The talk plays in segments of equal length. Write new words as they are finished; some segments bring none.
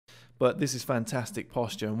but this is fantastic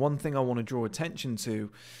posture. And one thing I want to draw attention to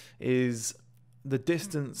is the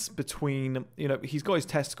distance between, he's got his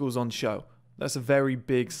testicles on show. That's a very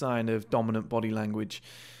big sign of dominant body language.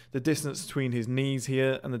 The distance between his knees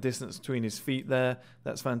here and the distance between his feet there,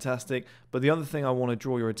 that's fantastic. But the other thing I want to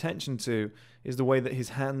draw your attention to is the way that his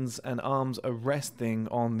hands and arms are resting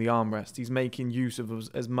on the armrest. He's making use of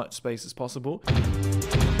as much space as possible.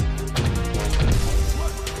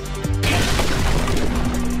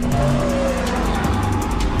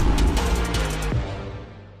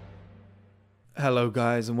 Hello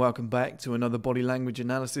guys, and welcome back to another body language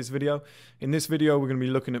analysis video. In this video we're going to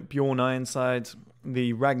be looking at Bjorn Ironside.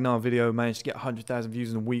 The Ragnar video managed to get 100,000 views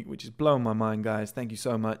in a week, which is blowing my mind, guys. Thank you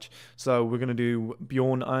so much. So we're going to do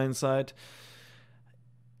Bjorn Ironside.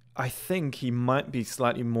 I think he might be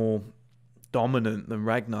slightly more dominant than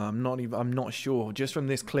Ragnar. I'm not sure, just from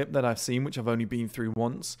this clip that I've seen, which I've only been through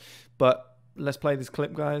once. But let's play this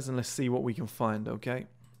clip, guys, and let's see what we can find, okay?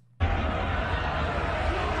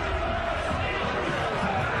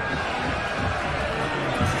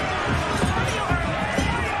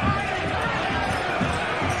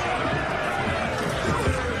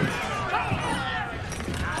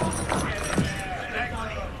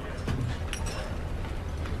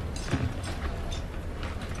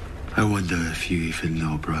 I wonder if you even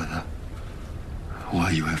know, brother, why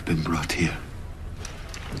you have been brought here.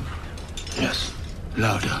 Yes,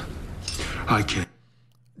 louder. I can't.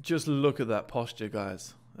 Just look at that posture,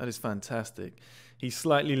 guys. That is fantastic. He's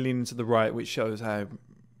slightly leaning to the right, which shows how,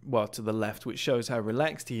 well, to the left, which shows how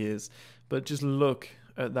relaxed he is. But just look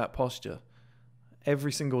at that posture.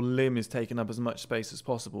 Every single limb is taking up as much space as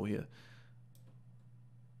possible here.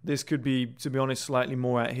 This could be, to be honest, slightly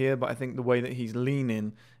more out here, but I think the way that he's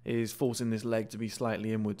leaning is forcing this leg to be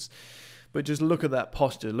slightly inwards. But just look at that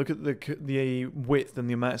posture. Look at the width and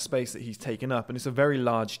the amount of space that he's taken up, and it's a very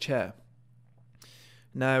large chair.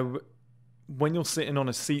 Now, when you're sitting on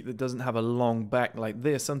a seat that doesn't have a long back like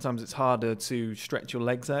this, sometimes it's harder to stretch your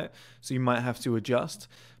legs out, so you might have to adjust.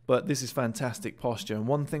 But this is fantastic posture. And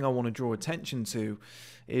one thing I want to draw attention to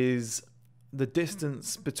is the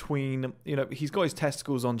distance between, he's got his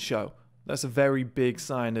testicles on show. That's a very big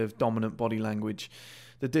sign of dominant body language.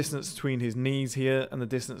 The distance between his knees here and the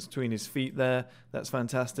distance between his feet there, that's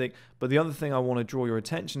fantastic. But the other thing I want to draw your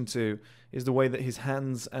attention to is the way that his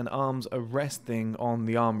hands and arms are resting on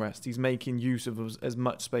the armrest. He's making use of as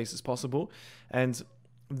much space as possible. And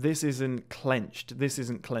this isn't clenched. This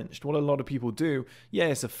isn't clenched. What a lot of people do, yeah,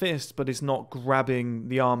 it's a fist, but it's not grabbing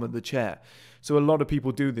the arm of the chair. So a lot of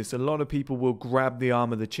people do this. A lot of people will grab the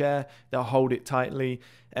arm of the chair, they'll hold it tightly,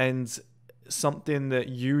 and something that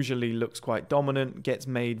usually looks quite dominant gets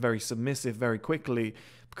made very submissive very quickly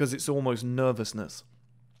because it's almost nervousness.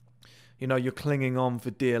 You're clinging on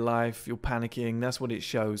for dear life, you're panicking, that's what it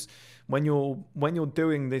shows. When you're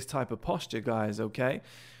doing this type of posture, guys, okay,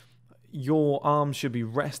 your arms should be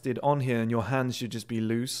rested on here and your hands should just be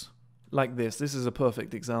loose, like this. This is a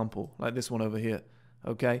perfect example, like this one over here,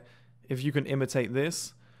 okay? If you can imitate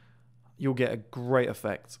this, you'll get a great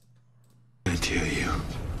effect. I hear you.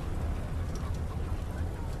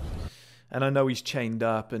 And I know he's chained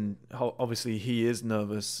up, and obviously he is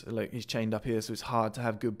nervous. Like, he's chained up here, so it's hard to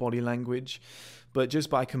have good body language. But just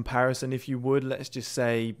by comparison, if you would, let's just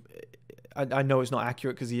say, I know it's not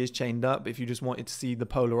accurate because he is chained up. If you just wanted to see the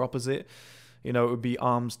polar opposite, it would be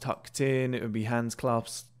arms tucked in, it would be hands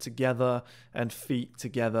clasped together, and feet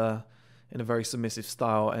together in a very submissive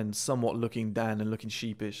style, and somewhat looking down and looking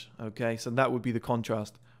sheepish. Okay, so that would be the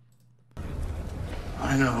contrast.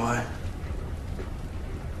 I know why.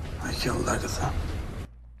 I killed Agatha.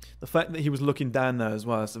 The fact that he was looking down there as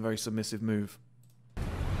well, that's a very submissive move.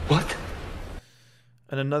 What?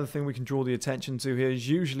 And another thing we can draw the attention to here is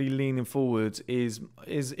usually leaning forward is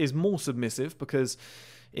more submissive because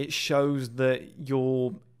it shows that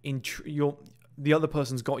the other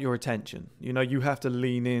person's got your attention. You have to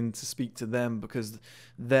lean in to speak to them because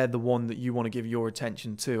they're the one that you want to give your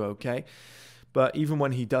attention to, okay? But even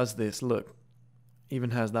when he does this, look,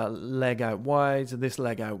 even has that leg out wide, this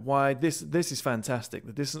leg out wide. This is fantastic.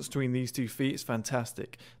 The distance between these 2 feet is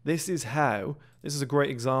fantastic. This is a great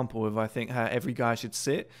example of, I think, how every guy should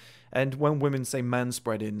sit. And when women say man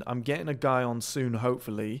spreading, I'm getting a guy on soon,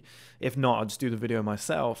 hopefully. If not, I'll just do the video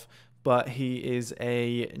myself. But he is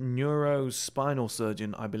a neurospinal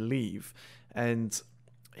surgeon, I believe. And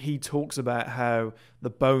he talks about how the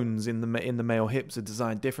bones in the male hips are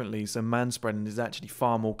designed differently, so man spreading is actually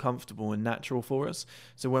far more comfortable and natural for us.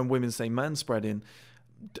 So when women say man spreading,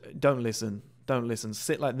 don't listen.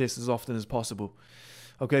 Sit like this as often as possible.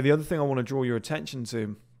 Okay, the other thing I want to draw your attention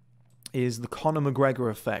to is the Conor McGregor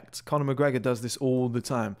effect. Conor McGregor does this all the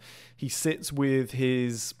time. He sits with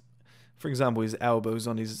his, for example, his elbows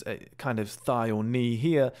on his kind of thigh or knee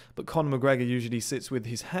here, but Conor McGregor usually sits with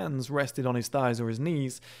his hands rested on his thighs or his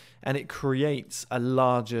knees, and it creates a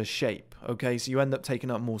larger shape, okay? So you end up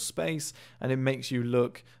taking up more space, and it makes you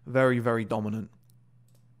look very, very dominant.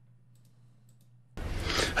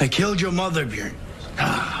 I killed your mother, Bjorn.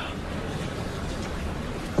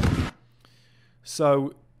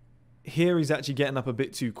 So here he's actually getting up a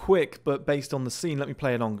bit too quick, but based on the scene, let me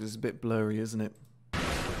play it on because it's a bit blurry, isn't it?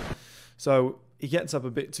 So he gets up a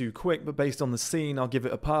bit too quick, but based on the scene, I'll give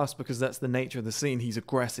it a pass because that's the nature of the scene. He's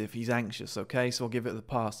aggressive, he's anxious, okay? So I'll give it a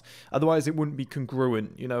pass. Otherwise, it wouldn't be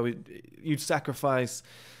congruent. You know, you'd sacrifice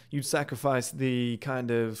the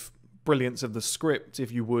kind of brilliance of the script,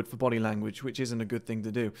 if you would, for body language, which isn't a good thing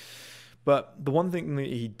to do. But the one thing that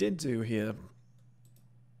he did do here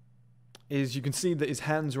is you can see that his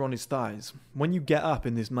hands are on his thighs. When you get up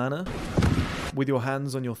in this manner, with your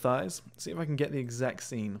hands on your thighs, see if I can get the exact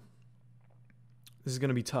scene. This is going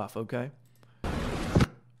to be tough, okay?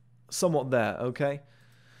 Somewhat there, okay?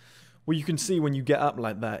 Well, you can see when you get up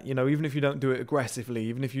like that, you know, even if you don't do it aggressively,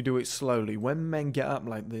 even if you do it slowly, when men get up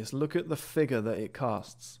like this, look at the figure that it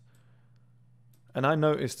casts. And I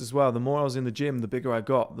noticed as well, the more I was in the gym, the bigger I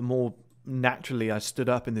got, the more naturally I stood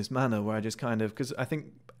up in this manner where I just kind of, because I think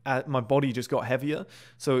my body just got heavier,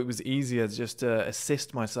 so it was easier just to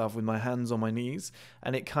assist myself with my hands on my knees,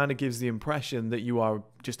 and it kind of gives the impression that you are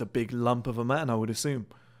just a big lump of a man, I would assume.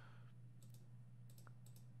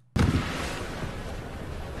 Do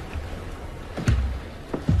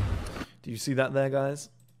you see that there, guys?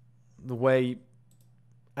 The way,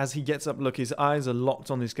 as he gets up, look, his eyes are locked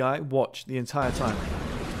on this guy. Watch the entire time.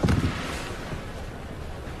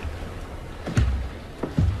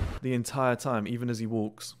 The entire time, even as he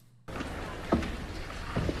walks.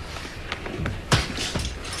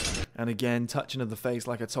 And again, touching of the face,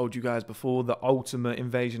 like I told you guys before, the ultimate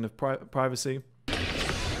invasion of privacy.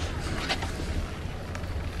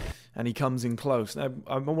 And he comes in close. Now,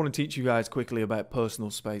 I want to teach you guys quickly about personal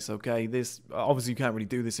space, okay? This, obviously, you can't really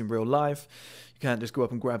do this in real life. You can't just go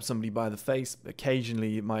up and grab somebody by the face.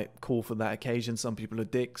 Occasionally, it might call for that occasion. Some people are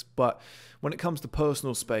dicks. But when it comes to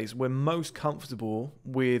personal space, we're most comfortable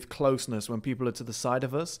with closeness when people are to the side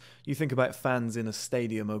of us. You think about fans in a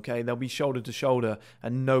stadium, okay? They'll be shoulder to shoulder,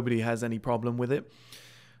 and nobody has any problem with it.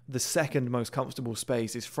 The second most comfortable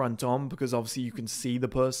space is front on, because obviously you can see the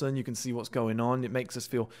person, you can see what's going on. It makes us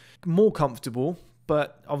feel more comfortable,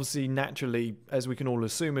 but obviously naturally, as we can all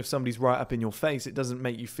assume, if somebody's right up in your face, it doesn't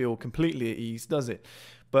make you feel completely at ease, does it?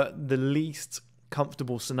 But the least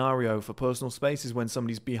comfortable scenario for personal space is when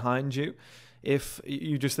somebody's behind you. If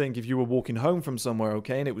you just think if you were walking home from somewhere,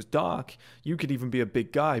 okay, and it was dark, you could even be a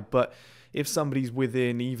big guy, but if somebody's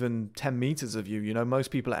within even 10 meters of you, you know,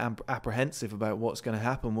 most people are apprehensive about what's going to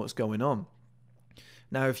happen, what's going on.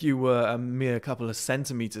 Now, if you were a mere couple of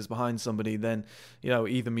centimeters behind somebody, then, you know,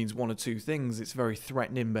 either means one or two things. It's very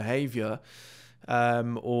threatening behavior,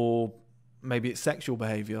 or maybe it's sexual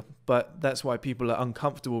behavior. But that's why people are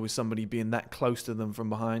uncomfortable with somebody being that close to them from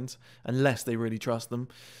behind, unless they really trust them.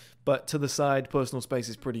 But to the side, personal space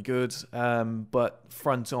is pretty good. But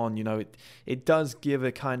front on, you know, it does give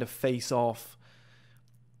a kind of face-off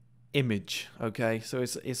image. Okay, so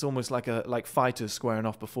it's almost like fighters squaring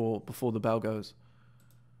off before the bell goes.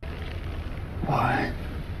 Why?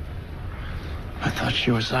 I thought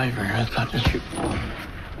she was Ivory. I thought that you...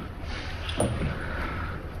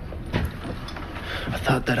 I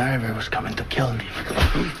thought that Ivory was coming to kill me.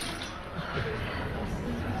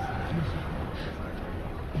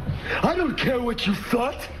 I don't care what you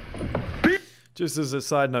thought. Just as a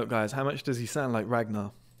side note, guys, how much does he sound like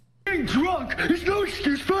Ragnar? Being drunk is no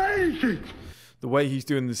excuse for anything. The way he's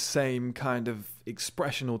doing the same kind of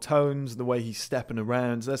expressional tones, the way he's stepping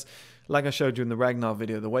around. That's like I showed you in the Ragnar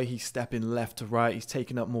video, the way he's stepping left to right, he's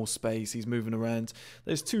taking up more space, he's moving around.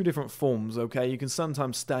 There's two different forms, okay? You can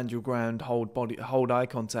sometimes stand your ground, hold eye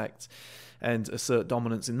contact, and assert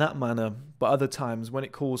dominance in that manner. But other times, when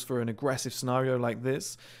it calls for an aggressive scenario like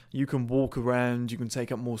this, you can walk around, you can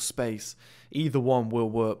take up more space. Either one will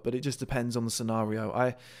work, but it just depends on the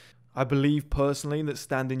scenario. I believe personally that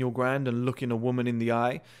standing your ground and looking a woman in the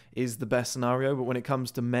eye is the best scenario, but when it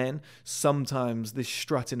comes to men, sometimes this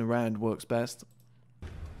strutting around works best.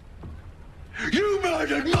 You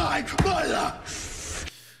murdered my mother!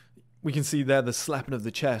 We can see there the slapping of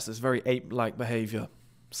the chest. It's very ape-like behavior.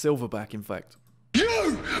 Silverback, in fact.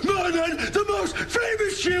 You murdered the most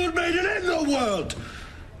famous shield maiden in the world!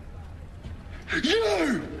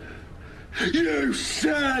 You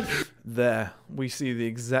said... There, we see the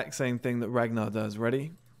exact same thing that Ragnar does.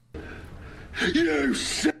 Ready? You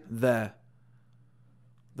son. There.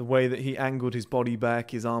 The way that he angled his body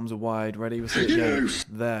back, his arms are wide, ready to sit down.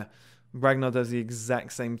 There. Ragnar does the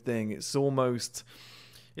exact same thing. It's almost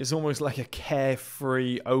like a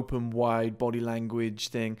carefree, open, wide body language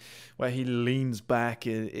thing where he leans back.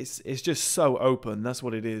 It's just so open. That's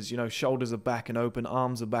what it is. You know, shoulders are back and open,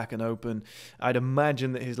 arms are back and open. I'd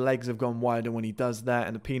imagine that his legs have gone wider when he does that,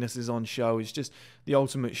 and the penis is on show. It's just the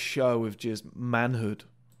ultimate show of just manhood.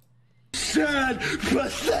 Sad,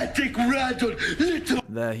 pathetic, rattled little...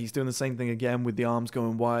 There, he's doing the same thing again with the arms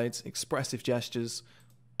going wide. Expressive gestures.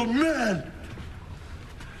 Man!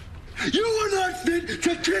 You are not fit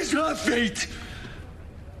to kiss her feet!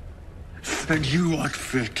 And you aren't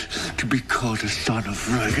fit to be called a son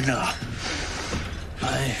of Ragnar.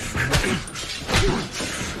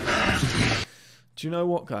 Do you know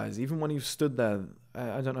what, guys? Even when he stood there,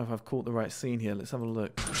 I don't know if I've caught the right scene here. Let's have a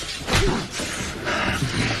look.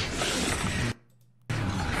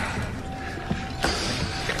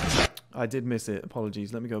 I did miss it.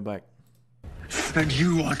 Apologies. Let me go back. And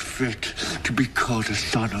you aren't fit to be called a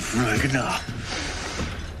son of Ragnar.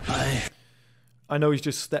 I know he's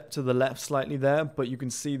just stepped to the left slightly there, but you can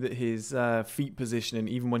see that his feet positioning,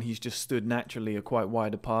 even when he's just stood naturally, are quite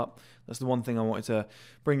wide apart. That's the one thing I wanted to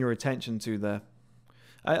bring your attention to there.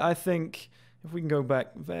 I think if we can go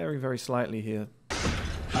back very, very slightly here.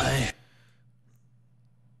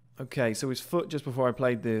 Okay, so his foot just before I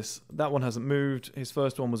played this, that one hasn't moved. His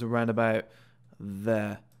first one was around about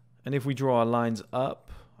there. And if we draw our lines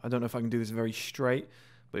up, I don't know if I can do this very straight,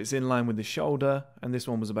 but it's in line with the shoulder, and this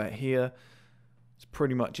one was about here. It's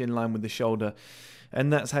pretty much in line with the shoulder.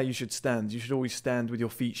 And that's how you should stand. You should always stand with your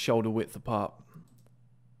feet shoulder width apart.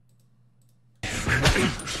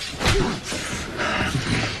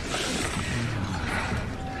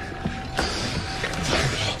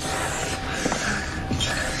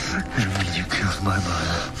 And when you killed my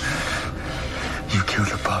mother, you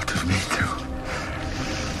killed a part of me too.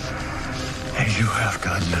 And you have to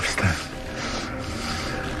understand.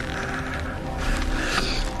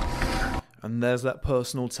 And there's that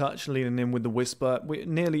personal touch leaning in with the whisper.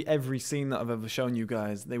 Nearly every scene that I've ever shown you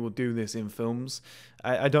guys, they will do this in films.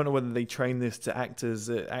 I don't know whether they train this to actors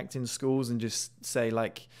at acting schools and just say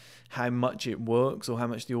like how much it works or how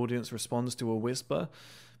much the audience responds to a whisper.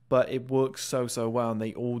 But it works so well, and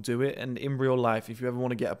they all do it. And in real life, if you ever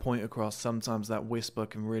want to get a point across, sometimes that whisper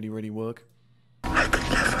can really, really work. I could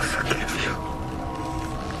never forgive you.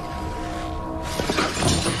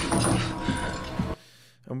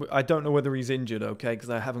 And I don't know whether he's injured, okay, because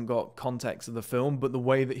I haven't got context of the film, but the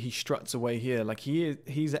way that he struts away here, like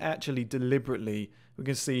he's actually deliberately, we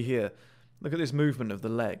can see here, look at this movement of the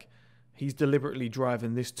leg. He's deliberately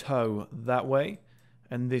driving this toe that way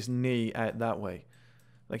and this knee out that way.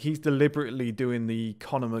 Like he's deliberately doing the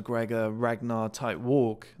Conor McGregor Ragnar type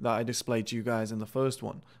walk that I displayed to you guys in the first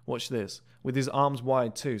one. Watch this. With his arms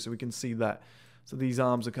wide too, so we can see that. So these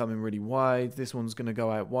arms are coming really wide. This one's going to go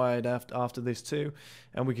out wide after this too.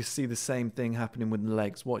 And we can see the same thing happening with the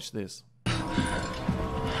legs. Watch this. I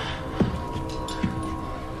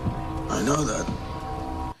know that.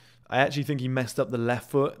 I actually think he messed up the left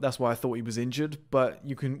foot. That's why I thought he was injured. But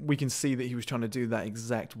we can see that he was trying to do that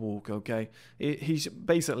exact walk, okay? He's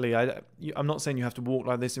basically, I'm not saying you have to walk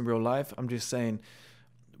like this in real life. I'm just saying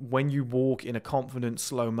when you walk in a confident,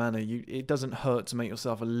 slow manner, it doesn't hurt to make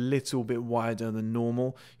yourself a little bit wider than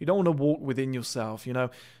normal. You don't want to walk within yourself, you know.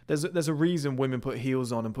 There's a reason women put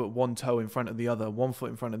heels on and put one toe in front of the other, one foot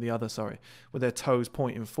in front of the other, sorry, with their toes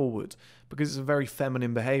pointing forward, because it's a very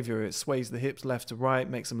feminine behavior. It sways the hips left to right,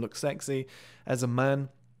 makes them look sexy. As a man,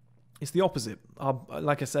 it's the opposite.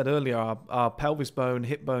 Like I said earlier, our pelvis bone,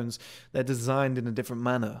 hip bones, they're designed in a different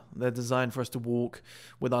manner. They're designed for us to walk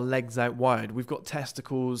with our legs out wide. We've got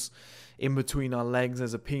testicles in between our legs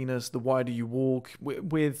as a penis. The wider you walk,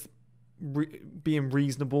 with being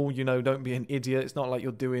reasonable, you know, don't be an idiot. It's not like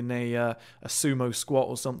you're doing a sumo squat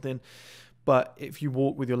or something. But if you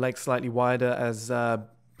walk with your legs slightly wider, as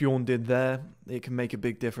Bjorn did there, it can make a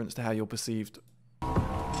big difference to how you're perceived.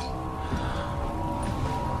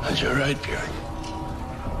 And you're right, Bjorn.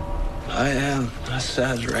 I am a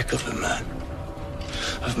sad wreck of a man.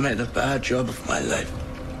 I've made a bad job of my life.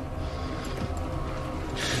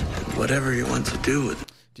 And whatever you want to do with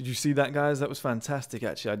it. Did you see that, guys? That was fantastic,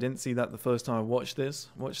 actually. I didn't see that the first time I watched this.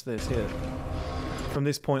 Watch this here. From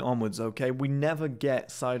this point onwards, okay? We never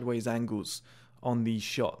get sideways angles on these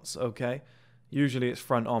shots, okay? Usually it's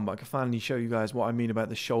front on, but I can finally show you guys what I mean about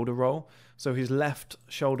the shoulder roll. So his left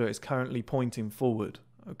shoulder is currently pointing forward,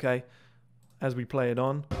 okay? As we play it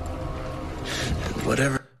on.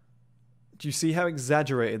 Whatever. Do you see how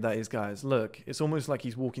exaggerated that is, guys? Look, it's almost like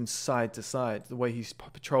he's walking side to side, the way he's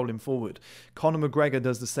patrolling forward. Conor McGregor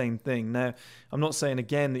does the same thing. Now, I'm not saying,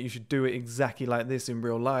 again, that you should do it exactly like this in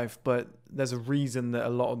real life, but there's a reason that a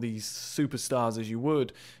lot of these superstars, as you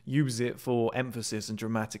would, use it for emphasis and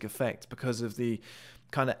dramatic effect because of the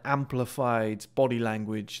kind of amplified body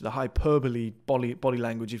language, the hyperbole body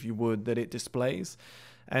language, if you would, that it displays.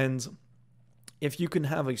 And if you can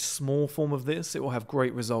have a small form of this, it will have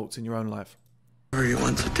great results in your own life. Whatever you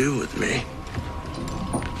want to do with me.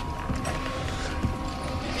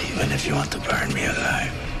 Even if you want to burn me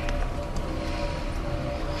alive.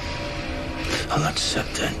 I'll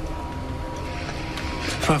accept it.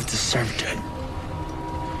 If I've deserved it.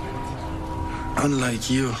 Unlike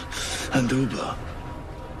you and Uba,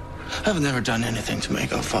 I've never done anything to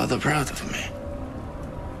make our father proud of me.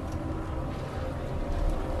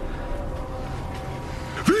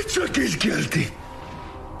 Richard is guilty.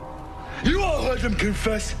 You all heard him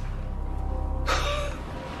confess.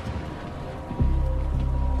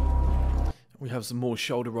 We have some more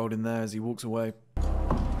shoulder roll in there as he walks away.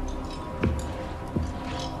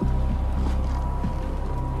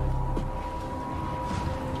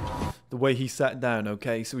 The way he sat down,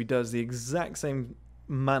 okay? So he does the exact same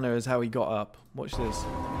manner as how he got up. Watch this.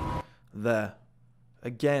 There.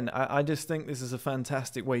 Again, I just think this is a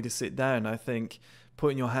fantastic way to sit down. I think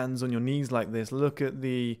putting your hands on your knees like this, look at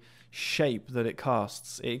the shape that it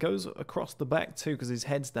casts. It goes across the back too because his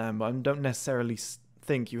head's down, but I don't necessarily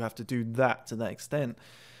think you have to do that to that extent.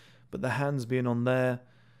 But the hands being on there,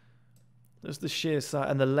 there's the sheer side,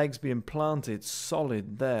 and the legs being planted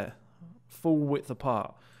solid there, full width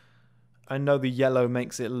apart. I know the yellow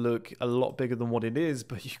makes it look a lot bigger than what it is,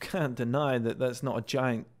 but you can't deny that that's not a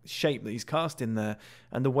giant shape that he's cast in there.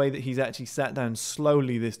 And the way that he's actually sat down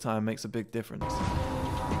slowly this time makes a big difference.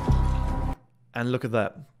 And look at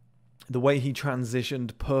that. The way he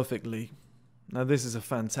transitioned perfectly. Now this is a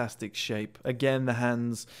fantastic shape. Again, the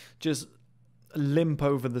hands just limp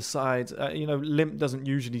over the side. You know, limp doesn't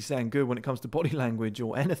usually sound good when it comes to body language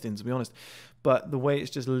or anything, to be honest. But the way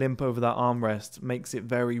it's just limp over that armrest makes it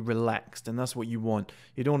very relaxed, and that's what you want.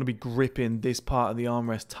 You don't want to be gripping this part of the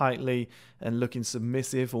armrest tightly and looking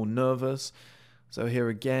submissive or nervous. So here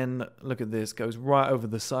again, look at this. Goes right over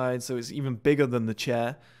the side, so it's even bigger than the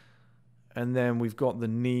chair. And then we've got the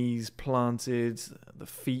knees planted, the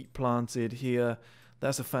feet planted here.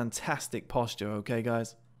 That's a fantastic posture, okay,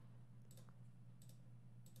 guys?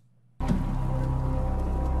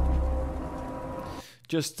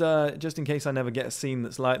 Just in case I never get a scene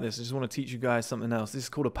that's like this, I just want to teach you guys something else. This is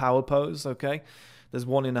called a power pose, okay? There's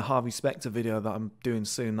one in a Harvey Specter video that I'm doing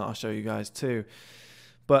soon that I'll show you guys too.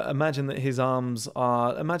 But imagine that his arms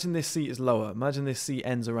are... Imagine this seat is lower. Imagine this seat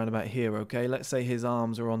ends around about here, okay? Let's say his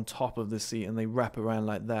arms are on top of the seat and they wrap around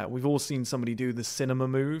like that. We've all seen somebody do the cinema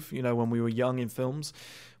move, you know, when we were young in films.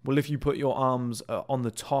 Well, if you put your arms on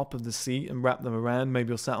the top of the seat and wrap them around, maybe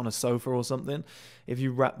you're sat on a sofa or something. If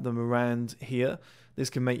you wrap them around here, this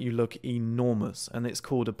can make you look enormous, and it's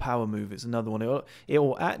called a power move. It's another one. It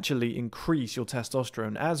will actually increase your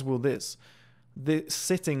testosterone, as will this.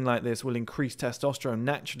 Sitting like this will increase testosterone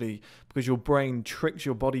naturally because your brain tricks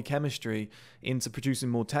your body chemistry into producing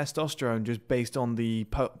more testosterone just based on the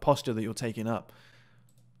posture that you're taking up.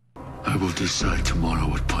 I will decide tomorrow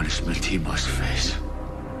what punishment he must face.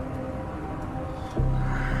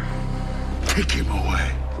 Take him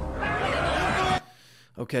away.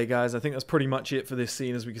 Okay, guys, I think that's pretty much it for this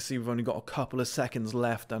scene. As we can see, we've only got a couple of seconds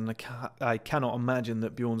left, and I cannot imagine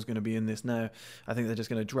that Bjorn's going to be in this now. I think they're just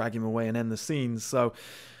going to drag him away and end the scene. So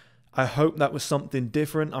I hope that was something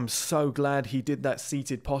different. I'm so glad he did that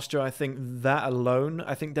seated posture. I think that alone,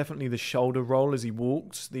 I think definitely the shoulder roll as he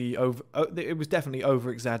walked, it was definitely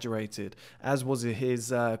over-exaggerated, as was his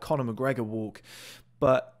Conor McGregor walk.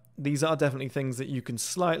 But these are definitely things that you can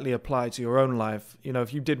slightly apply to your own life. You know,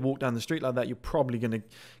 if you did walk down the street like that, you're probably going to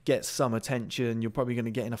get some attention. You're probably going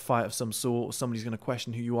to get in a fight of some sort, or somebody's going to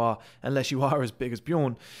question who you are, unless you are as big as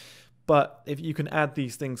Bjorn. But if you can add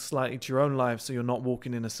these things slightly to your own life so you're not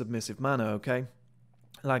walking in a submissive manner, okay?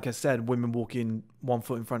 Like I said, women walk in one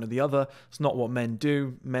foot in front of the other. It's not what men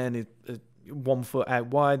do. Men is one foot out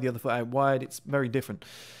wide, the other foot out wide. It's very different.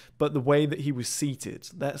 But the way that he was seated,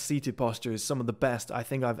 that seated posture is some of the best I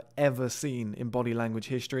think I've ever seen in body language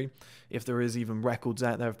history. If there is even records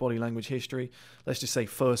out there of body language history, let's just say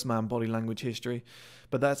first man body language history.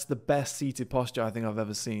 But that's the best seated posture I think I've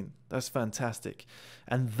ever seen. That's fantastic.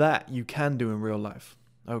 And that you can do in real life,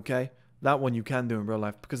 okay? That one you can do in real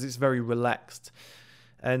life because it's very relaxed.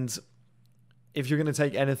 And if you're going to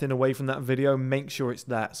take anything away from that video, make sure it's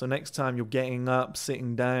that. So next time you're getting up,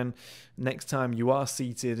 sitting down, next time you are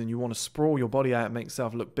seated and you want to sprawl your body out and make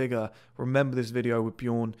yourself look bigger, remember this video with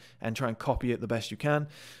Bjorn and try and copy it the best you can.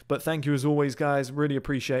 But thank you as always, guys. Really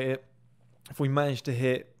appreciate it. If we manage to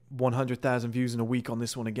hit 100,000 views in a week on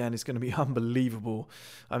this one again, it's going to be unbelievable.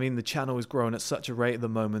 I mean, the channel is growing at such a rate at the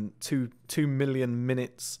moment. 2 million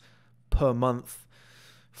minutes per month.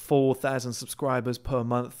 4,000 subscribers per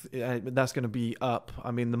month. That's going to be up.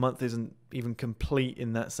 I mean, the month isn't even complete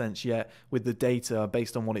in that sense yet with the data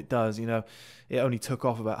based on what it does. You know, it only took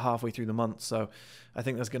off about halfway through the month, so I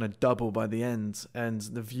think that's going to double by the end, and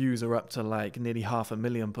the views are up to like nearly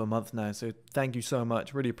 500,000 per month now. So thank you so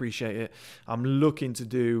much, really appreciate it. I'm looking to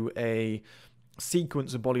do a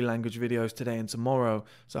sequence of body language videos today and tomorrow,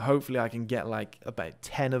 so hopefully I can get like about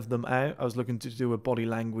 10 of them out. I was looking to do a body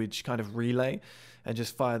language kind of relay and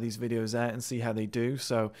just fire these videos out and see how they do.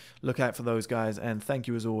 So look out for those, guys, and thank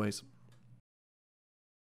you as always.